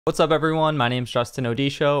What's up everyone, my name is Justin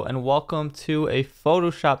Odisho and welcome to a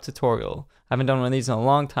Photoshop tutorial. I haven't done one of these in a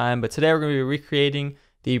long time, but today we're going to be recreating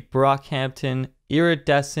the BROCKHAMPTON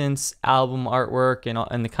iridescence album artwork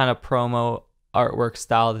and the kind of promo artwork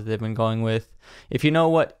style that they've been going with. If you know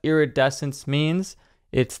what iridescence means,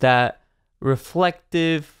 it's that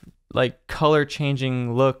reflective, like color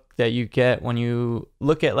changing look that you get when you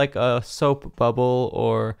look at like a soap bubble,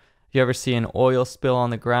 or if you ever see an oil spill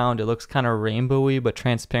on the ground, it looks kind of rainbowy but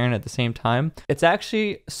transparent at the same time. It's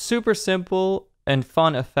actually super simple and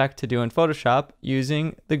fun effect to do in Photoshop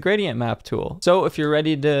using the gradient map tool. So if you're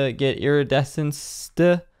ready to get iridescence,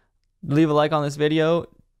 leave a like on this video,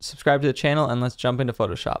 subscribe to the channel, and let's jump into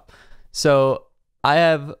Photoshop. So I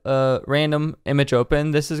have a random image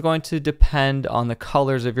open. This is going to depend on the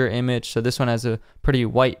colors of your image. So this one has a pretty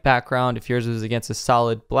white background. If yours was against a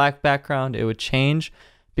solid black background, it would change,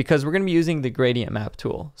 because we're going to be using the gradient map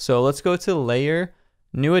tool. So let's go to layer,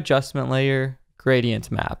 new adjustment layer, gradient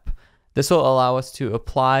map. This will allow us to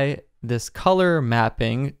apply this color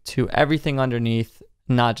mapping to everything underneath,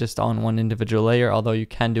 not just on one individual layer, although you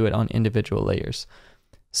can do it on individual layers.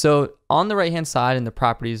 So on the right hand side in the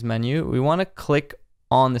properties menu, we want to click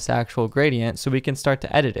on this actual gradient so we can start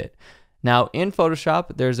to edit it. Now in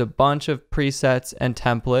Photoshop, there's a bunch of presets and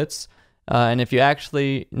templates. And if you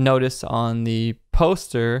actually notice on the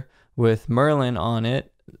poster with Merlin on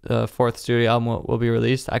it, the 4th studio album will be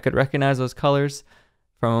released, I could recognize those colors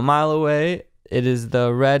from a mile away. It is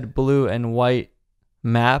the red, blue, and white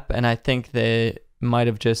map, and I think they might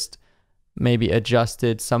have just maybe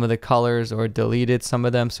adjusted some of the colors or deleted some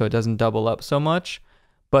of them so it doesn't double up so much.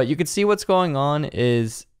 But you can see what's going on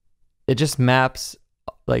is it just maps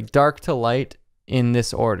like dark to light in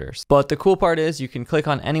this order. But the cool part is you can click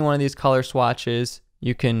on any one of these color swatches,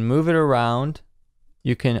 you can move it around,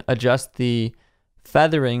 you can adjust the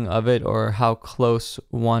feathering of it or how close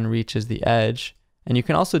one reaches the edge, and you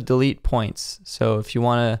can also delete points. So if you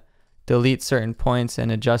want to delete certain points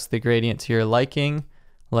and adjust the gradient to your liking,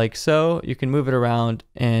 like so, you can move it around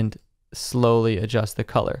and slowly adjust the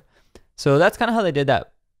color. So that's kind of how they did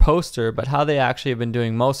that poster, but how they actually have been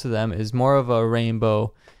doing most of them is more of a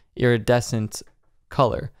rainbow iridescent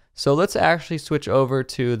color. So let's actually switch over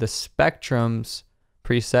to the spectrums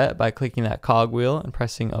preset by clicking that cogwheel and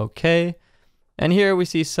pressing OK. And here we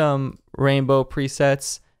see some rainbow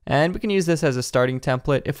presets, and we can use this as a starting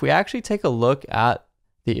template. If we actually take a look at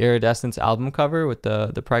the iridescence album cover with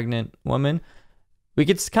the pregnant woman, we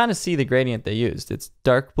could kind of see the gradient they used. It's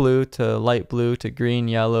dark blue to light blue to green,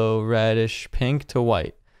 yellow, reddish, pink to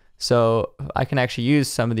white. So I can actually use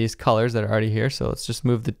some of these colors that are already here. So let's just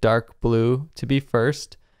move the dark blue to be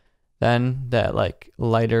first, then that like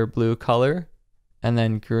lighter blue color, and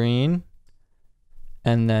then green,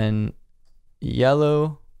 and then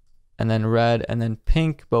yellow, and then red, and then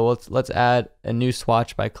pink. But let's add a new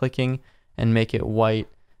swatch by clicking and make it white.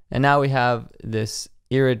 And now we have this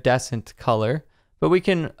iridescent color, but we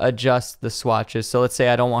can adjust the swatches. So let's say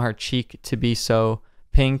I don't want her cheek to be so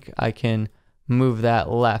pink. I can move that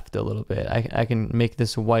left a little bit. I can make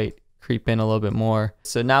this white creep in a little bit more.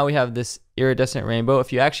 So now we have this iridescent rainbow.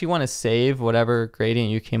 If you actually want to save whatever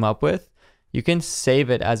gradient you came up with, you can save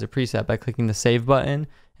it as a preset by clicking the save button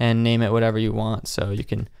and name it whatever you want. So you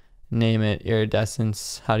can name it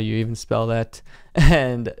iridescence. How do you even spell that?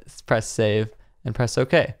 And press save and press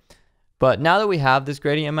OK. But now that we have this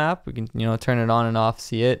gradient map, we can turn it on and off,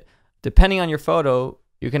 see it. Depending on your photo,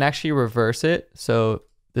 you can actually reverse it. So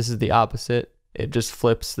this is the opposite. It just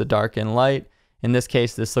flips the dark and light. In this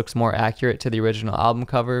case, this looks more accurate to the original album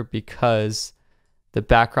cover because the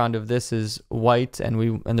background of this is white and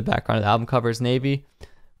the background of the album cover is navy.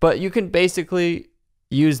 But you can basically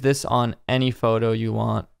use this on any photo you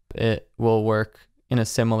want. It will work in a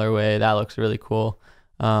similar way. That looks really cool.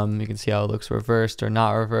 You can see how it looks reversed or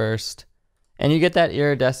not reversed. And you get that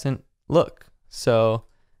iridescent look. So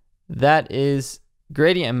that is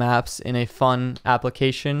gradient maps in a fun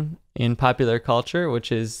application in popular culture,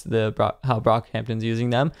 which is how Brockhampton's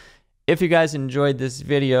using them. If you guys enjoyed this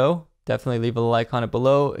video, definitely leave a like on it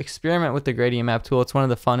below. Experiment with the gradient map tool. It's one of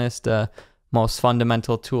the funnest, most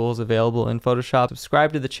fundamental tools available in Photoshop.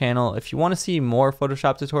 Subscribe to the channel. If you want to see more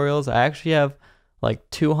Photoshop tutorials, I actually have like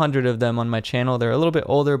 200 of them on my channel. They're a little bit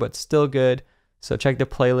older, but still good. So check the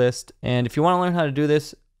playlist. And if you want to learn how to do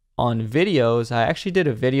this on videos, I actually did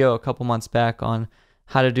a video a couple months back on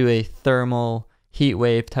how to do a thermal heat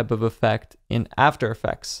wave type of effect in After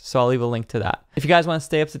Effects. So I'll leave a link to that. If you guys want to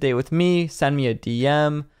stay up to date with me, send me a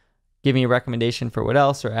DM, give me a recommendation for what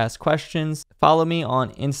else, or ask questions. Follow me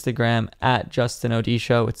on Instagram at Justin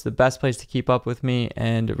Odisho. It's the best place to keep up with me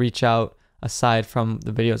and reach out aside from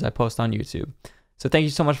the videos I post on YouTube. So thank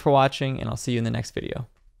you so much for watching, and I'll see you in the next video.